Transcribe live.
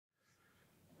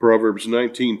Proverbs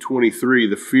 19:23,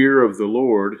 the fear of the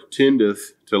Lord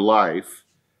tendeth to life,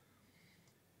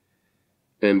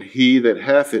 and he that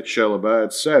hath it shall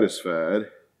abide satisfied.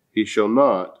 He shall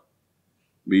not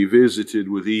be visited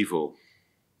with evil.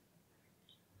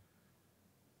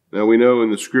 Now we know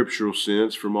in the scriptural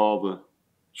sense, from all the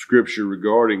scripture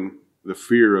regarding the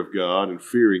fear of God and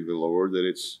fearing the Lord, that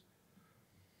it's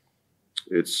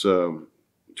to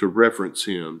reverence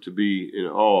Him, to be in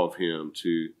awe of Him,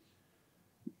 to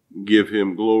give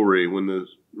Him glory. When the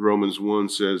Romans 1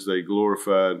 says they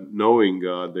glorified, knowing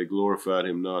God, they glorified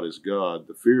Him not as God.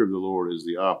 The fear of the Lord is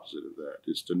the opposite of that.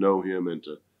 It's to know Him and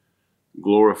to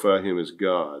glorify Him as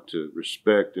God, to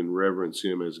respect and reverence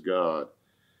Him as God.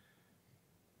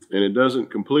 And it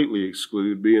doesn't completely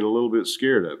exclude being a little bit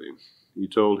scared of Him. He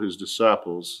told His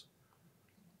disciples,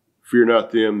 fear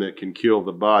not them that can kill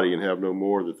the body and have no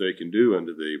more that they can do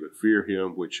unto thee, but fear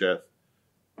Him which hath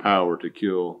power to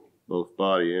kill both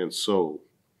body and soul.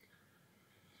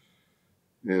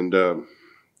 And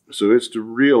so it's to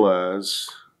realize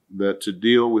that to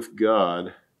deal with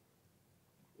God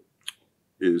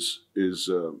is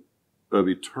of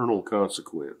eternal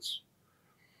consequence.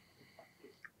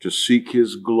 To seek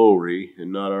His glory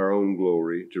and not our own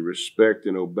glory, to respect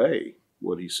and obey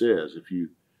what He says. If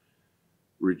you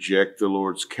reject the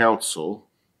Lord's counsel,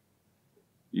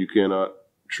 you cannot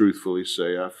truthfully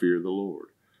say, I fear the Lord.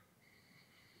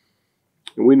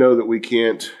 And we know that we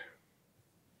can't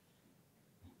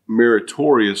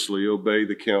meritoriously obey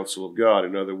the counsel of God.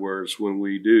 In other words, when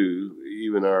we do,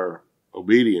 even our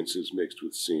obedience is mixed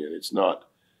with sin.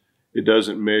 It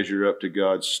doesn't measure up to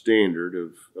God's standard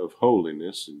of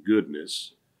holiness and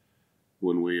goodness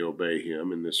when we obey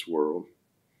Him in this world.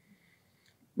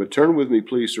 But turn with me,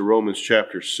 please, to Romans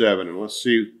chapter 7, and let's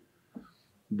see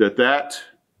that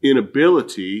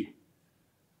inability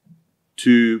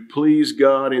to please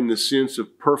God in the sense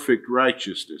of perfect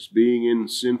righteousness, being in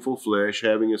sinful flesh,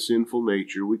 having a sinful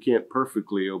nature, we can't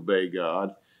perfectly obey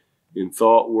God in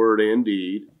thought, word, and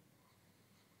deed.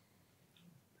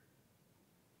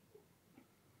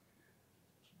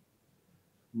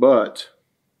 But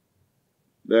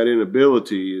that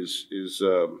inability is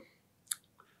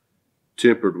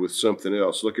tempered with something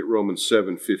else. Look at Romans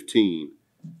 7:15.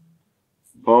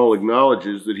 Paul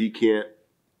acknowledges that he can't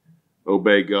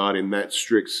obey God in that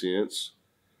strict sense.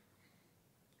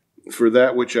 For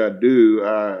that which I do,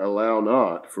 I allow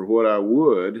not. For what I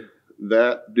would,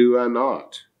 that do I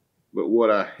not. But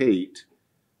what I hate,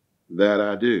 that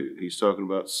I do. He's talking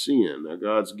about sin. Now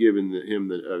God's given him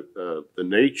the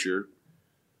nature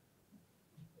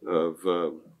of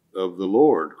the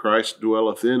Lord. Christ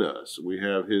dwelleth in us. We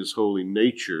have His holy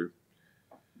nature,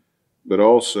 but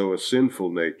also a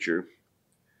sinful nature.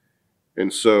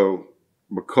 And so,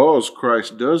 because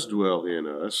Christ does dwell in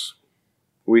us,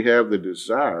 we have the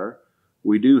desire.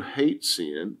 We do hate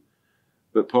sin,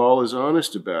 but Paul is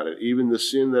honest about it. Even the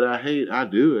sin that I hate, I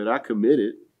do it. I commit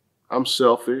it. I'm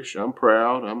selfish. I'm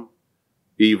proud. I'm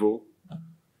evil.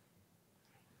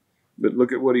 But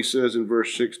look at what he says in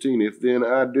verse 16. If then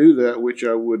I do that which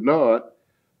I would not,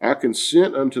 I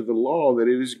consent unto the law that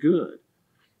it is good.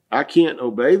 I can't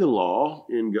obey the law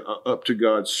up to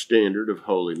God's standard of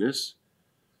holiness,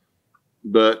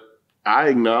 but I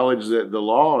acknowledge that the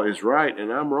law is right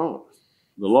and I'm wrong.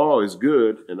 The law is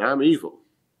good and I'm evil.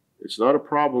 It's not a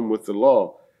problem with the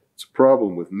law. It's a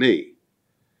problem with me.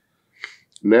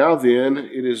 Now then,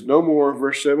 it is no more,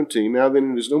 verse 17, now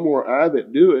then it is no more I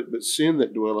that do it, but sin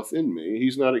that dwelleth in me.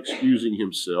 He's not excusing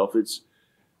himself. It's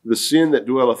the sin that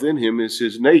dwelleth in him is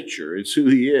his nature. It's who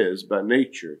he is by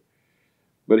nature.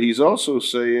 But he's also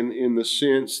saying in the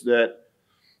sense that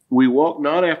we walk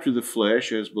not after the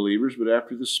flesh as believers, but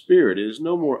after the Spirit. It is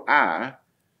no more I.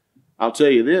 I'll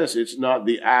tell you this, it's not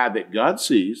the I that God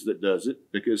sees that does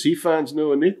it, because He finds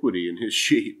no iniquity in His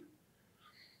sheep.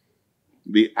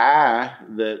 The I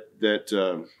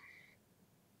that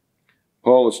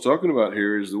Paul is talking about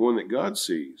here is the one that God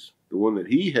sees, the one that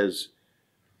He has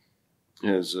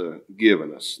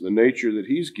given us, the nature that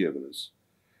He's given us.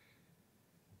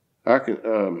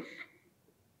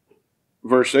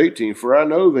 Verse 18, for I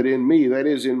know that in me, that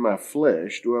is in my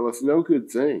flesh, dwelleth no good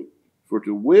thing. For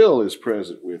to will is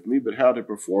present with me, but how to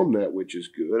perform that which is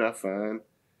good I find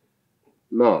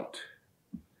not.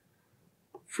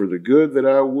 For the good that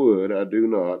I would, I do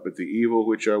not, but the evil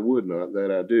which I would not, that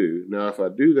I do. Now if I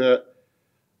do that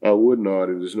I would not,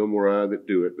 it is no more I that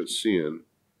do it, but sin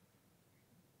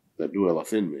that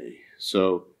dwelleth in me.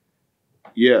 So,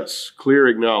 yes, clear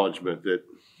acknowledgement that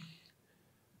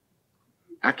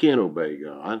I can't obey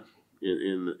God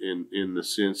in the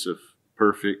sense of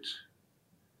perfect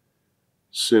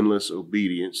sinless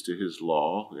obedience to his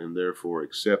law and therefore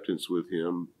acceptance with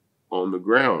him on the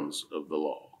grounds of the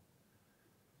law.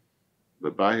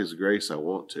 But by his grace, I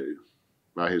want to.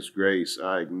 By his grace,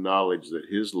 I acknowledge that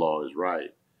his law is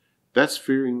right. That's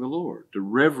fearing the Lord, to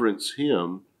reverence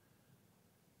him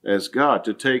as God,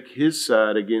 to take his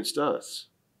side against us.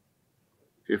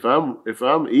 If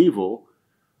I'm evil,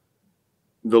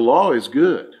 the law is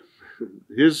good.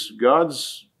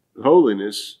 God's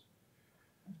holiness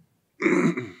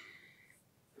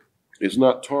is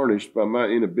not tarnished by my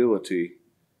inability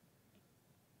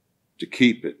to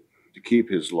keep it, to keep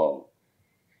his law.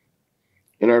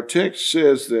 And our text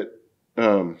says that,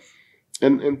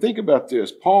 and think about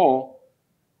this, Paul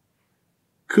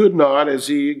could not, as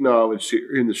he acknowledged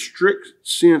here, in the strict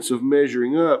sense of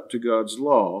measuring up to God's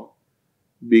law,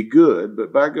 be good,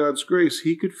 but by God's grace,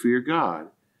 he could fear God.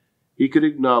 He could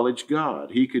acknowledge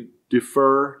God. He could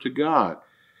defer to God.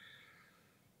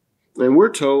 And we're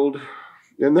told,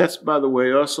 and that's, by the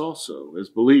way, us also, as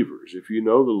believers. If you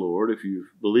know the Lord, if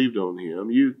you've believed on him,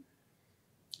 you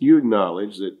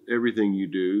acknowledge that everything you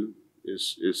do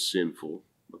is sinful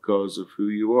because of who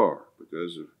you are,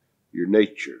 because of your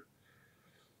nature.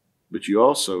 But you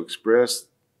also express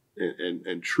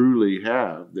and truly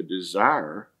have the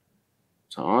desire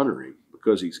to honor him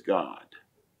because he's God.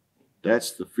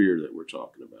 That's the fear that we're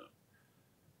talking about.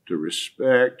 To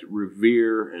respect,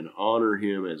 revere, and honor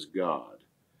him as God.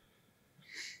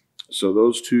 So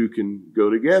those two can go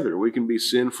together. We can be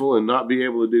sinful and not be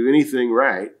able to do anything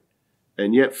right,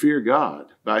 and yet fear God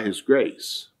by his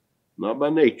grace, not by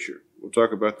nature. We'll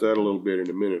talk about that a little bit in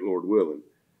a minute, Lord willing.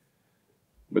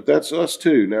 But that's us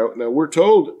too. Now we're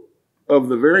told of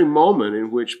the very moment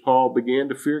in which Paul began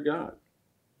to fear God.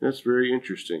 That's very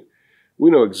interesting. We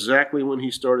know exactly when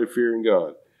he started fearing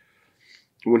God.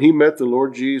 When he met the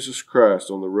Lord Jesus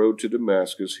Christ on the road to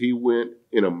Damascus, he went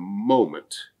in a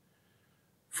moment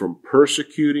from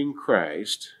persecuting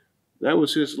Christ. That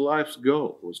was his life's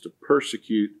goal, was to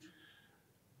persecute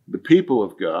the people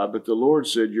of God. But the Lord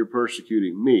said, you're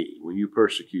persecuting me when you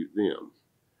persecute them.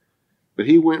 But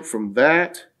he went from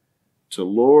that to,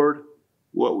 Lord,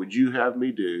 what would you have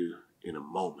me do in a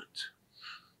moment?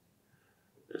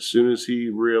 As soon as he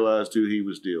realized who he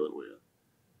was dealing with.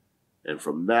 And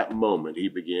from that moment, he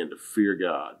began to fear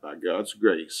God. By God's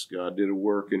grace, God did a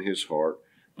work in his heart.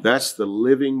 That's the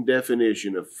living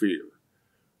definition of fear.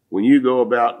 When you go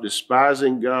about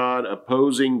despising God,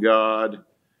 opposing God,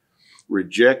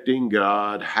 rejecting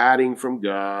God, hiding from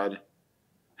God,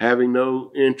 having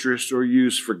no interest or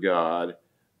use for God,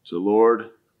 so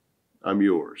Lord, I'm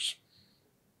yours.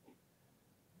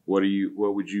 What do you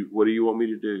want me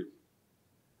to do?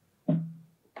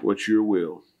 What's your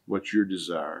will? What's your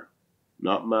desire?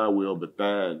 Not my will, but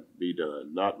thine be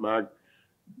done.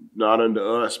 Not unto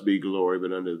us be glory,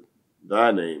 but unto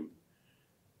thy name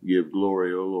give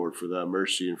glory, O Lord, for thy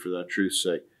mercy and for thy truth's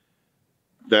sake.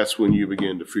 That's when you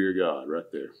begin to fear God,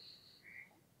 right there.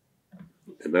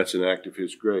 And that's an act of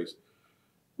his grace.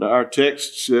 Now, our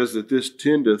text says that this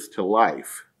tendeth to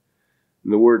life.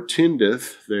 And the word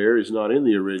tendeth there is not in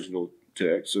the original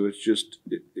text, so it's just,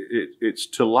 it's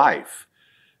to life.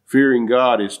 Fearing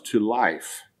God is to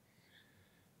life.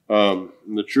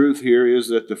 The truth here is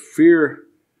that the fear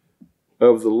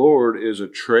of the Lord is a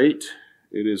trait,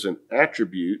 it is an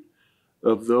attribute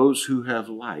of those who have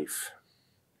life.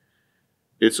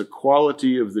 It's a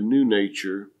quality of the new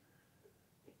nature,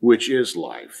 which is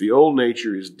life. The old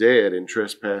nature is dead in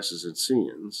trespasses and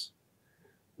sins,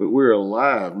 but we're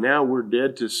alive. Now we're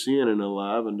dead to sin and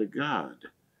alive unto God.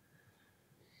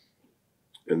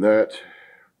 And that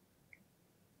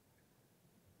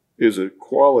is a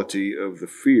quality of the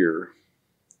fear.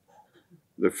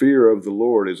 The fear of the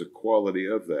Lord is a quality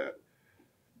of that.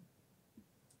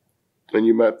 And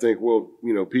you might think, well,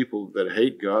 people that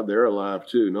hate God, they're alive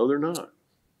too. No, they're not.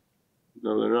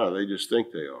 No, they're not. They just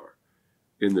think they are.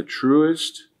 In the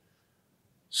truest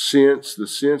sense, the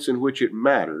sense in which it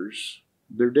matters,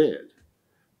 they're dead.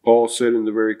 Paul said in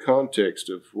the very context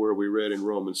of where we read in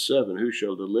Romans 7, who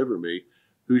shall deliver me?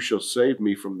 Who shall save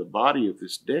me from the body of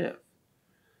this death?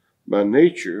 By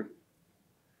nature,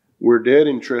 we're dead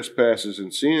in trespasses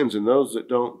and sins, and those that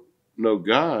don't know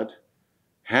God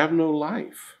have no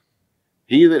life.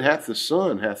 He that hath the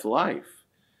Son hath life,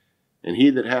 and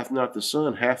he that hath not the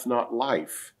Son hath not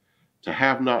life. To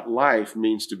have not life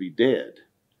means to be dead.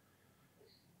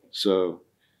 So,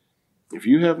 if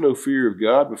you have no fear of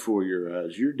God before your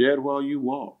eyes, you're dead while you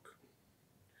walk.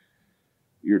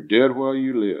 You're dead while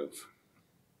you live.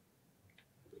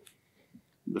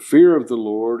 The fear of the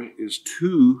Lord is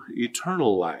to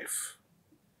eternal life,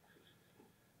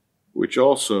 which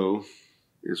also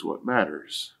is what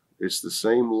matters. It's the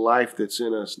same life that's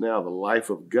in us now. The life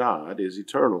of God is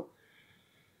eternal.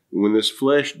 When this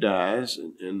flesh dies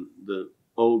and the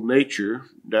old nature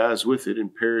dies with it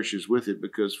and perishes with it,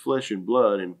 because flesh and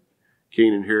blood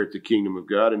can't inherit the kingdom of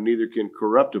God, and neither can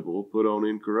corruptible put on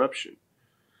incorruption.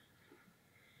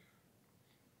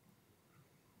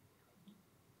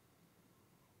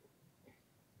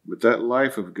 But that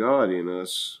life of God in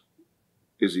us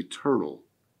is eternal.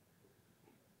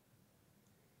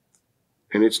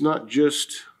 And it's not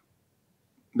just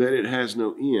that it has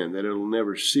no end, that it'll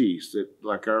never cease, that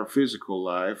like our physical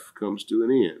life comes to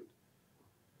an end.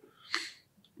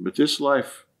 But this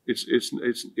life,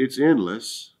 it's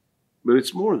endless, but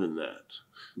it's more than that.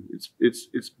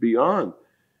 It's beyond.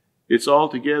 It's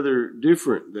altogether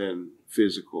different than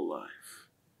physical life.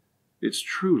 It's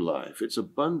true life. It's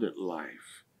abundant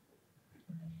life.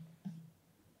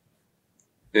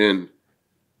 And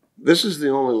this is the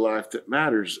only life that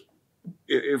matters.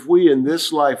 If we in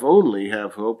this life only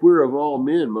have hope, we're of all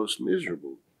men most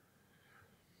miserable.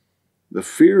 The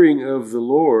fearing of the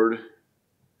Lord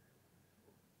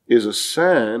is a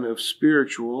sign of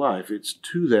spiritual life. It's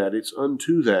to that. It's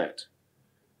unto that.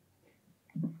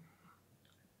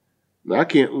 And I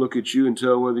can't look at you and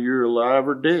tell whether you're alive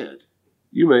or dead.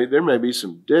 There may be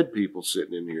some dead people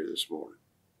sitting in here this morning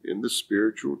in the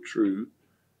spiritual, true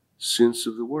sense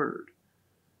of the word.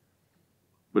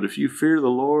 But if you fear the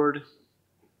Lord,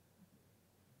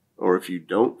 or if you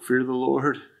don't fear the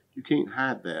Lord, you can't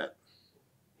hide that.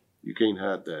 You can't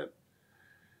hide that.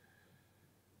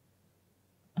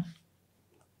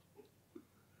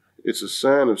 It's a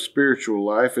sign of spiritual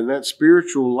life, and that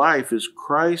spiritual life is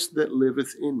Christ that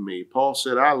liveth in me. Paul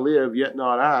said, I live, yet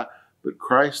not I, but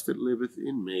Christ that liveth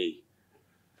in me.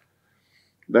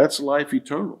 That's life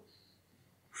eternal.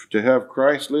 To have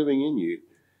Christ living in you,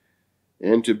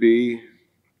 and to be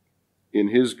in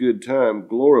his good time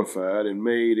glorified and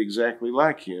made exactly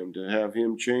like him, to have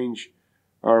him change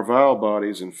our vile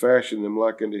bodies and fashion them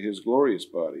like unto his glorious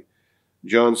body.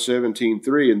 John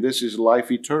 17:3, and this is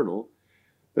life eternal,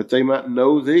 that they might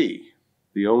know thee,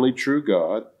 the only true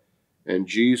God, and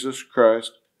Jesus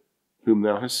Christ, whom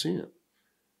thou hast sent.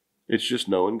 It's just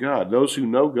knowing God. Those who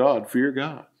know God fear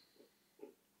God.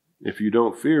 If you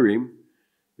don't fear him,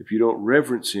 if you don't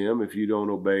reverence him, if you don't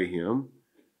obey him,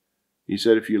 he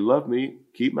said, if you love me,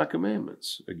 keep my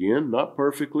commandments. Again, not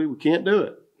perfectly. We can't do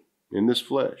it in this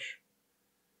flesh.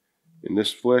 In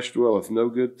this flesh dwelleth no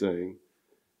good thing.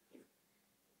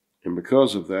 And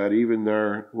because of that, even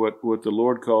what the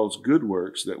Lord calls good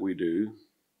works that we do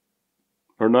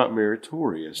are not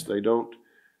meritorious. They're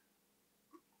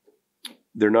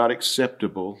not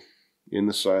acceptable in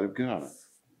the sight of God.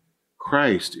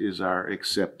 Christ is our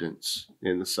acceptance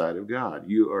in the sight of God.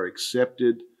 You are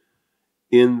accepted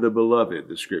in the beloved,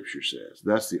 the scripture says.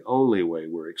 That's the only way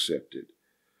we're accepted.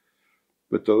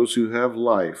 But those who have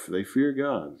life, they fear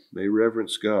God. They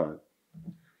reverence God.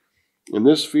 And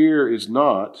this fear is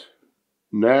not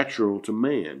natural to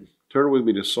man. Turn with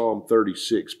me to Psalm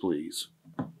 36, please.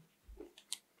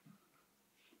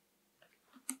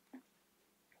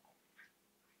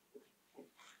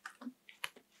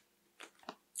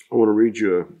 I want to read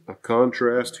you a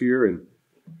contrast here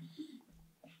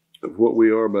of what we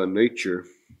are by nature,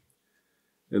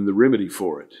 and the remedy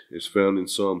for it is found in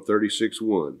Psalm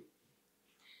 36:1.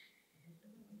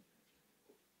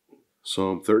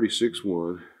 Psalm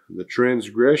 36:1. The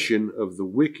transgression of the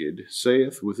wicked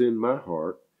saith within my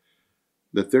heart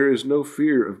that there is no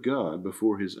fear of God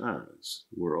before his eyes.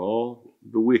 We're all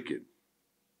the wicked,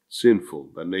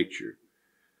 sinful by nature.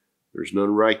 There's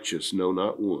none righteous, no,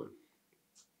 not one.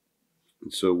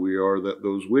 And so we are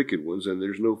those wicked ones, and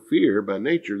there's no fear by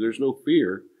nature. There's no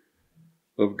fear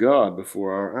of God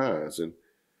before our eyes.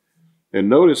 And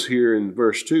notice here in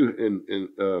verse 2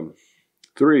 and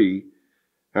 3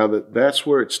 how that's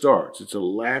where it starts. It's a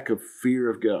lack of fear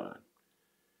of God.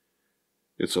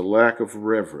 It's a lack of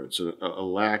reverence, a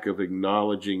lack of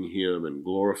acknowledging him and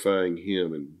glorifying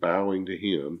him and bowing to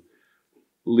him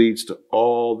leads to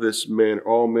all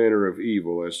manner of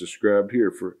evil as described here.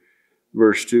 For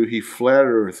verse 2, he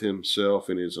flattereth himself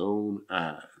in his own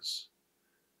eyes.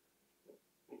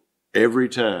 Every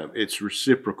time, it's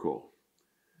reciprocal.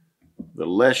 The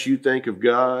less you think of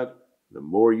God, the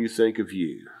more you think of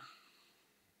you.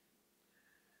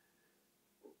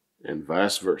 And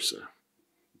vice versa.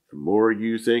 The more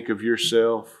you think of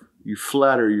yourself, you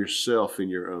flatter yourself in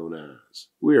your own eyes.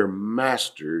 We are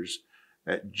masters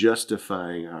at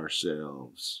justifying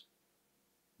ourselves,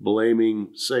 blaming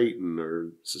Satan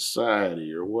or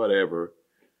society or whatever.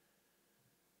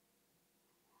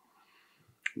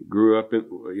 Grew up in,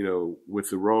 with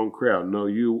the wrong crowd. No,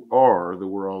 you are the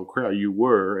wrong crowd. You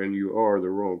were and you are the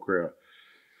wrong crowd.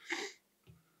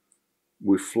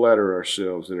 We flatter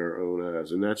ourselves in our own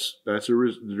eyes, and that's a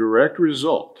direct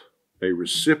result, a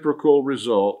reciprocal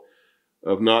result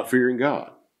of not fearing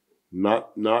God,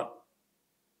 not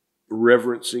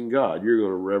reverencing God. You're going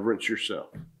to reverence yourself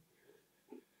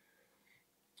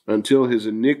until his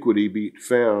iniquity be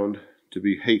found to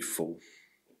be hateful.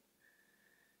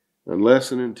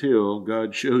 Unless and until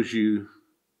God shows you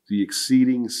the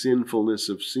exceeding sinfulness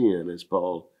of sin, as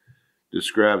Paul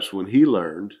describes when he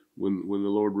learned, when the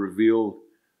Lord revealed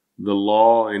the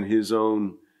law and his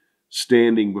own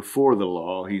standing before the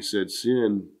law, he said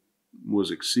sin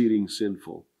was exceeding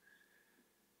sinful.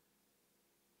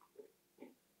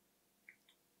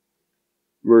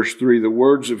 Verse 3, the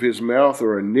words of his mouth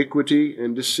are iniquity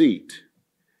and deceit.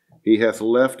 He hath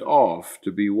left off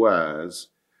to be wise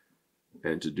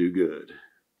and to do good.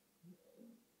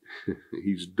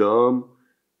 He's dumb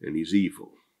and he's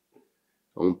evil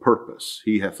on purpose.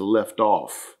 He hath left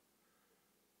off.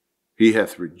 He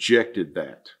hath rejected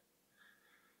that,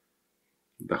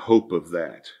 the hope of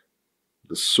that,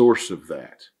 the source of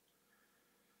that.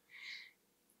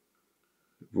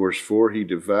 Verse 4, he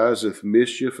deviseth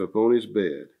mischief upon his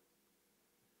bed.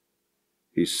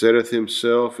 He setteth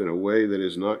himself in a way that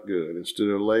is not good. Instead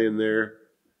of laying there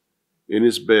in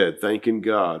his bed, thanking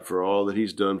God for all that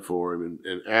he's done for him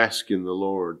and asking the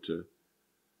Lord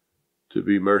to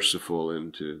be merciful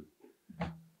and to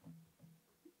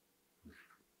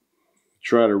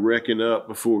try to reckon up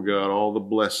before God all the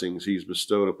blessings he's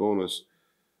bestowed upon us.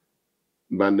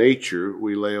 By nature,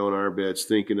 we lay on our beds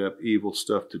thinking up evil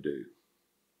stuff to do,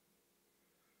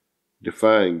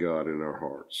 defying God in our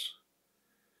hearts.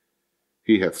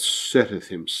 He hath setteth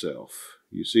himself.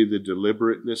 You see the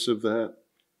deliberateness of that?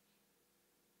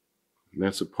 And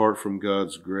that's apart from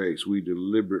God's grace. We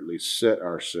deliberately set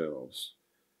ourselves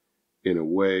in a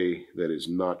way that is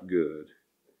not good.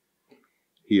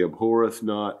 He abhorreth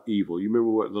not evil. You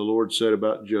remember what the Lord said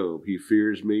about Job? He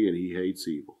fears me and he hates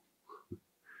evil.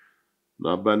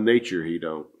 Not by nature he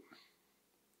don't.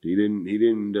 He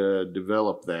didn't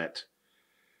develop that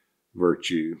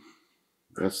virtue.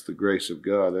 That's the grace of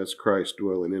God. That's Christ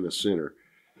dwelling in a sinner.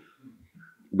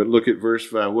 But look at verse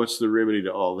 5. What's the remedy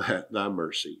to all that? Thy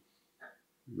mercy.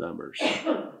 Thy mercy.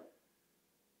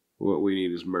 What we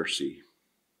need is mercy.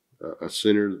 A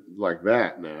sinner like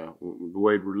that now, the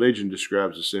way religion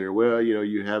describes a sinner, well,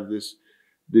 you have this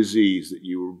disease that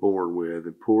you were born with,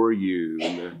 and poor you,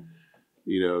 and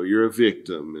you're a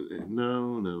victim. And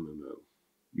no.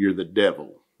 You're the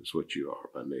devil, is what you are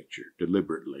by nature,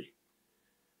 deliberately.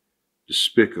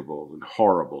 Despicable and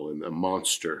horrible and a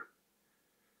monster.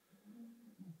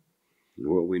 And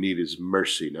what we need is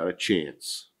mercy, not a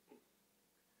chance.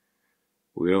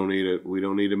 We don't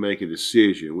need to make a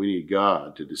decision. We need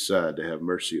God to decide to have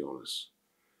mercy on us.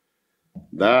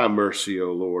 Thy mercy,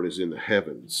 O Lord, is in the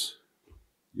heavens.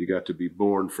 You got to be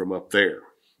born from up there,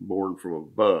 born from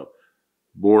above.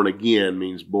 Born again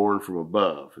means born from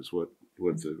above, is what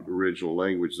the original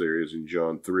language there is in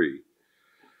John 3.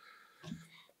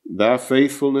 Thy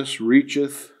faithfulness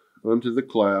reacheth unto the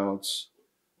clouds.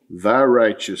 Thy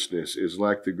righteousness is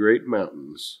like the great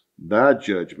mountains. Thy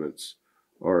judgments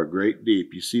are a great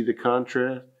deep. You see the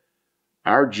contrast?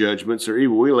 Our judgments are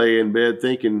evil. We lay in bed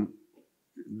thinking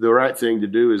the right thing to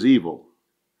do is evil.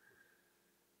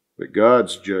 But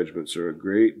God's judgments are a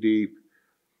great deep.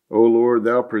 O Lord,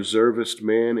 thou preservest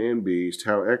man and beast.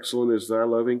 How excellent is thy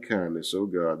loving kindness, O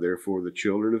God. Therefore the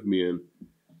children of men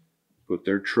put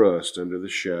their trust under the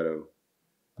shadow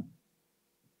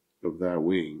of thy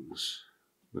wings,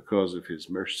 because of his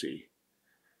mercy,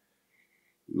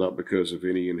 not because of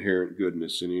any inherent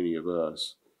goodness in any of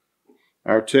us.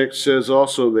 Our text says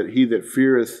also that he that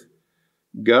feareth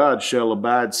God shall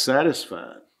abide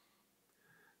satisfied.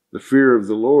 The fear of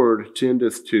the Lord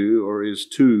tendeth to, or is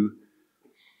to,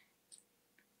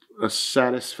 a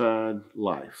satisfied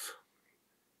life.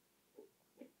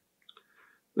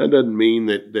 That doesn't mean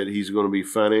that he's going to be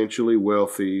financially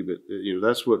wealthy, but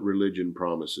that's what religion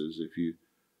promises. If you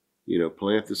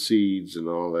plant the seeds and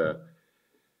all that.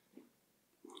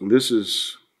 This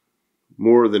is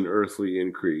more than earthly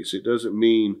increase. It doesn't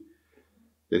mean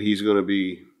that he's going to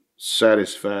be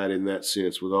satisfied in that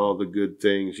sense with all the good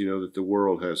things, that the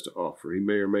world has to offer. He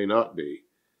may or may not be.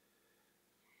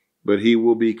 But he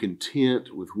will be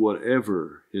content with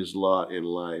whatever his lot in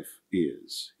life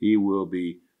is. He will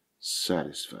be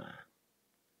satisfied.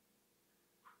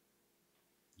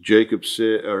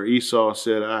 Esau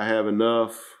said, I have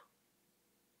enough.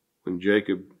 When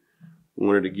Jacob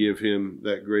wanted to give him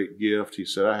that great gift. He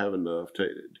said, I have enough to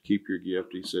keep your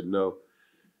gift. He said, no,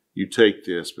 you take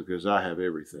this because I have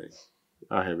everything.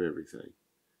 I have everything.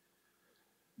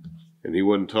 And he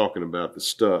wasn't talking about the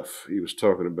stuff. He was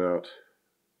talking about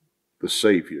the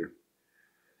Savior.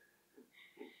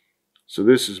 So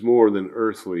this is more than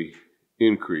earthly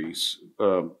increase.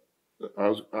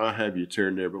 I have you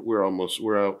turn there, but we're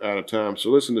out of time.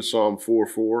 So listen to Psalm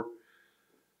 4:4.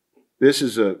 This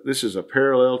is a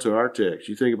parallel to our text.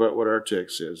 You think about what our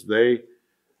text says. The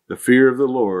fear of the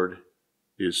Lord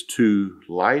is to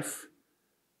life,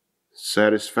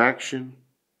 satisfaction,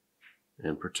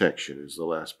 and protection is the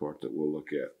last part that we'll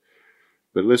look at.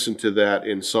 But listen to that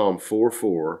in Psalm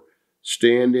 4:4.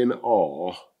 Stand in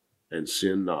awe and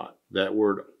sin not. That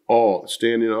word awe,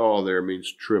 stand in awe there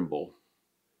means tremble.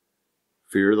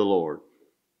 Fear of the Lord.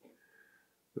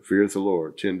 The fear of the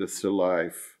Lord tendeth to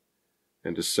life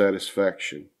and to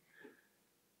satisfaction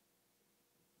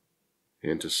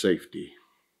and to safety.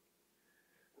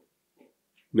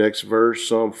 Next verse,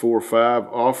 Psalm 4:5.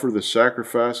 Offer the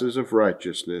sacrifices of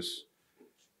righteousness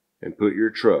and put your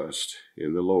trust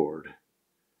in the Lord.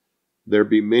 There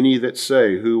be many that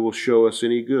say, who will show us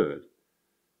any good?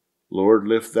 Lord,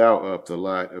 lift thou up the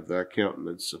light of thy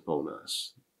countenance upon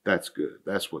us. That's good.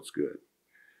 That's what's good.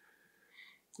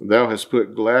 Thou hast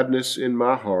put gladness in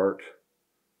my heart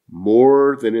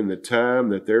more than in the time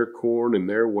that their corn and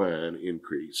their wine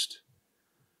increased.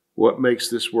 What makes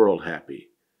this world happy?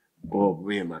 Oh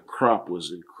man, my crop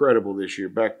was incredible this year.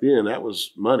 Back then, that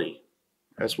was money.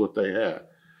 That's what they had.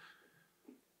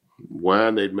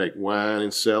 Wine, they'd make wine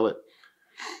and sell it.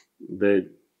 They'd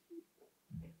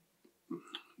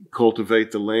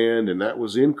cultivate the land, and that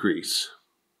was increase.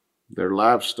 Their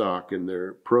livestock and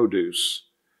their produce.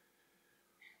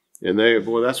 And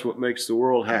that's what makes the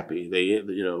world happy.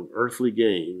 Earthly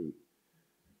gain.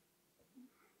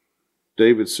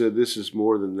 David said, this is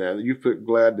more than that. You put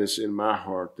gladness in my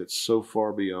heart that's so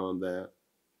far beyond that.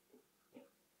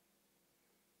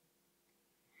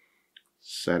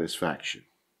 Satisfaction.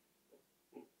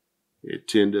 It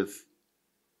tendeth,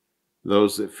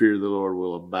 those that fear the Lord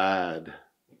will abide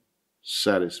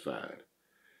satisfied.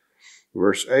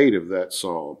 Verse 8 of that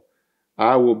psalm.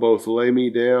 I will both lay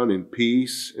me down in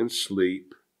peace and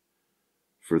sleep,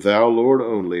 for thou, Lord,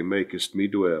 only makest me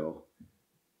dwell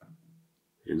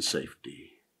in safety.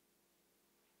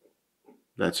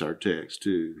 That's our text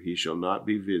too. He shall not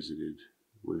be visited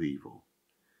with evil.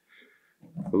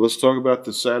 But let's talk about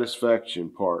the satisfaction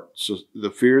part. So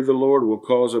the fear of the Lord will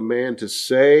cause a man to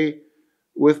say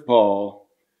with Paul,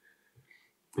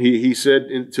 he said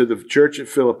to the church at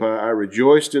Philippi, I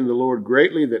rejoiced in the Lord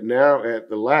greatly that now at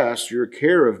the last your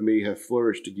care of me hath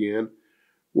flourished again,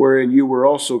 wherein you were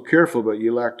also careful, but ye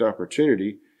lacked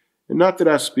opportunity. And not that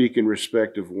I speak in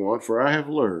respect of want, for I have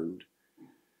learned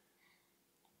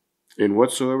in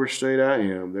whatsoever state I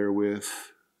am therewith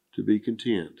to be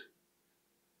content.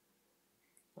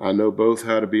 I know both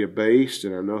how to be abased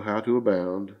and I know how to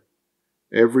abound.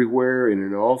 Everywhere and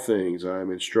in all things I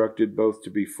am instructed both to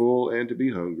be full and to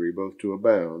be hungry, both to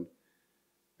abound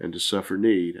and to suffer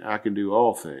need. I can do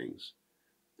all things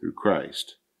through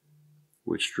Christ,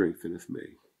 which strengtheneth me.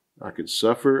 I can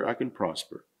suffer, I can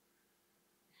prosper.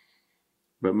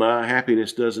 But my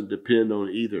happiness doesn't depend on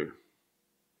either.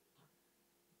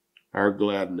 Our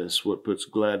gladness, what puts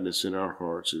gladness in our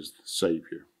hearts, is the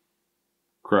Savior,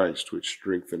 Christ, which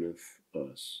strengtheneth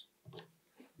us.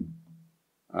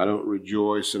 I don't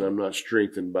rejoice and I'm not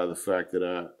strengthened by the fact that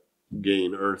I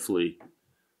gain earthly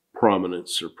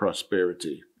prominence or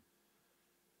prosperity.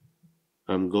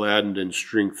 I'm gladdened and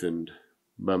strengthened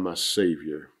by my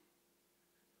Savior.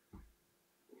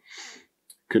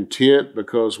 Content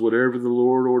because whatever the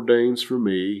Lord ordains for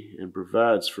me and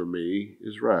provides for me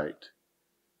is right.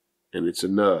 And it's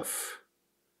enough.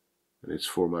 And it's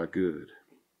for my good.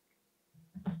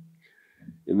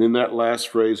 And then that last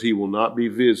phrase, he will not be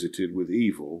visited with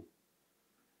evil.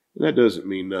 And that doesn't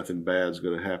mean nothing bad's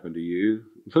going to happen to you.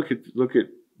 Look at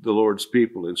the Lord's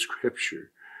people in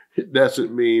Scripture. It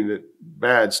doesn't mean that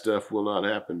bad stuff will not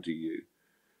happen to you.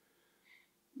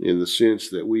 In the sense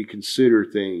that we consider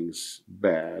things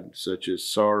bad, such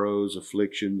as sorrows,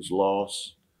 afflictions,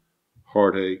 loss,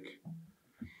 heartache.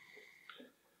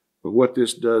 But what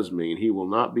this does mean, he will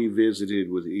not be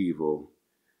visited with evil.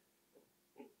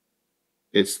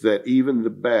 It's that even the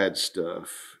bad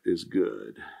stuff is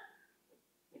good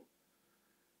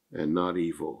and not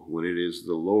evil, when it is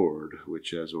the Lord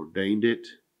which has ordained it,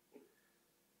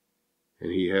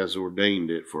 and he has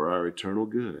ordained it for our eternal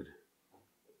good.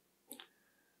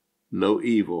 No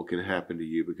evil can happen to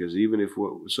you, because even if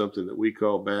something that we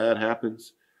call bad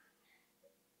happens,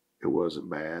 it wasn't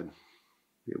bad.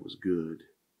 It was good.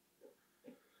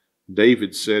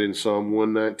 David said in Psalm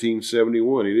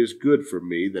 119:71, "It is good for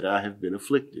me that I have been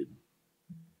afflicted,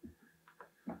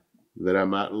 that I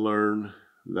might learn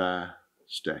thy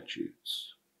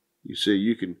statutes." You see,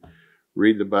 you can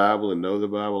read the Bible and know the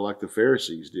Bible like the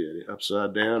Pharisees did,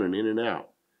 upside down and in and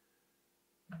out.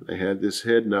 They had this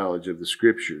head knowledge of the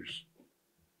Scriptures.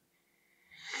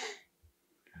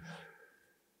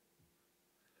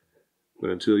 But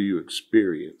until you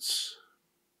experience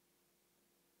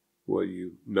what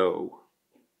you know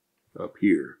up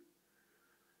here,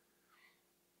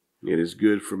 it is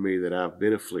good for me that I've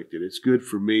been afflicted. It's good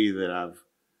for me that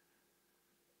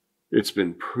it's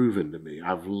been proven to me.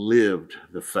 I've lived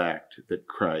the fact that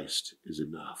Christ is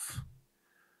enough.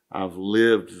 I've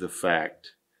lived the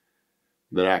fact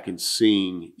that I can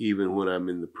sing even when I'm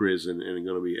in the prison and I'm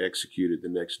going to be executed the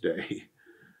next day.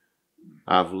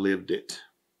 I've lived it.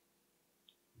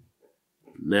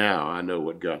 Now I know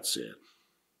what God said.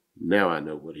 Now I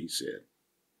know what he said.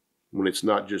 When it's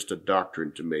not just a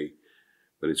doctrine to me,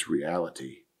 but it's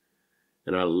reality.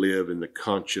 And I live in the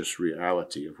conscious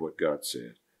reality of what God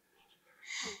said.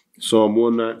 Psalm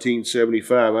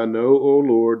 119:75, "I know, O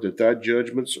Lord, that thy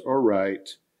judgments are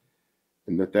right,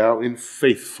 and that thou in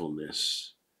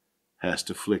faithfulness hast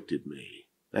afflicted me."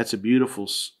 That's a beautiful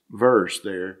verse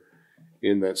there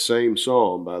in that same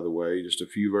psalm, by the way, just a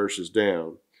few verses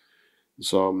down.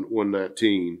 Psalm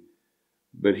 119,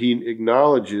 but he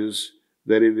acknowledges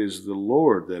that it is the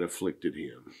Lord that afflicted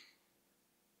him.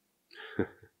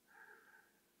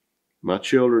 My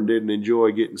children didn't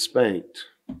enjoy getting spanked,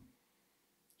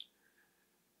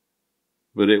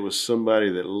 but it was somebody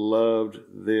that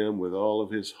loved them with all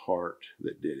of his heart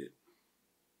that did it.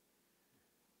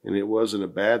 And it wasn't a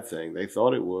bad thing. They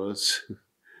thought it was.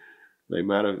 They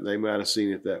might have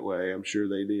seen it that way. I'm sure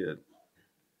they did.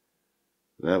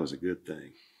 That was a good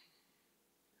thing.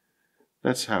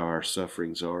 That's how our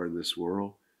sufferings are in this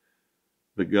world.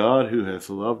 The God who hath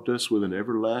loved us with an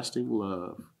everlasting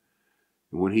love,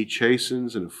 and when he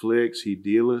chastens and afflicts, he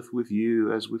dealeth with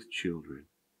you as with children.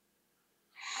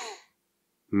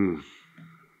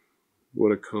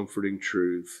 What a comforting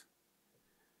truth.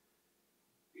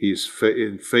 He is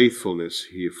in faithfulness,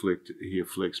 he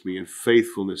afflicts me, in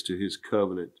faithfulness to his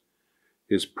covenant,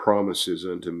 his promises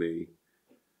unto me.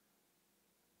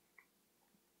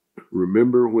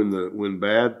 Remember when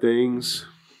bad things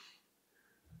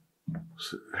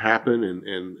happen,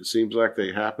 and it seems like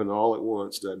they happen all at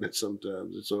once, doesn't it?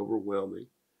 Sometimes it's overwhelming.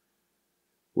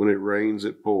 When it rains,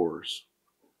 it pours.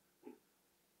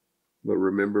 But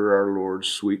remember our Lord's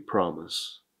sweet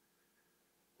promise.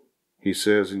 He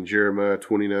says in Jeremiah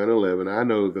 29:11, "I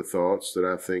know the thoughts that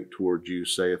I think toward you,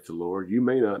 saith the Lord." You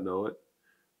may not know it,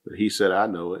 but he said, I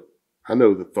know it. I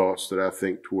know the thoughts that I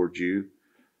think toward you,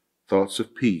 thoughts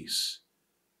of peace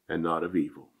and not of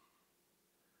evil.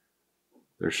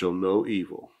 There shall no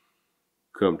evil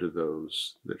come to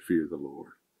those that fear the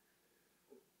Lord.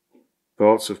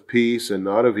 Thoughts of peace and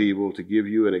not of evil, to give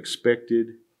you an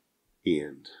expected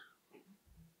end.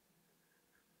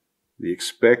 The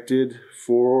expected,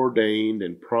 foreordained,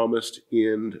 and promised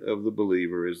end of the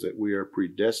believer is that we are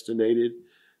predestinated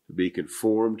to be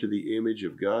conformed to the image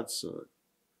of God's Son,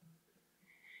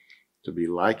 to be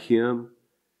like him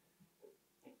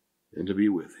and to be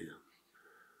with him.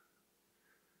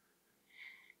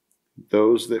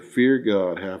 Those that fear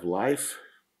God have life,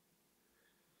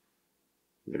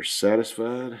 they're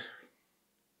satisfied,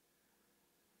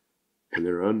 and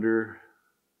they're under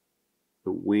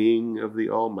the wing of the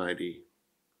Almighty,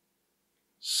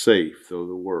 safe though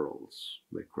the worlds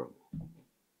may crumble.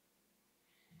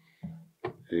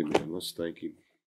 Amen. Let's thank him.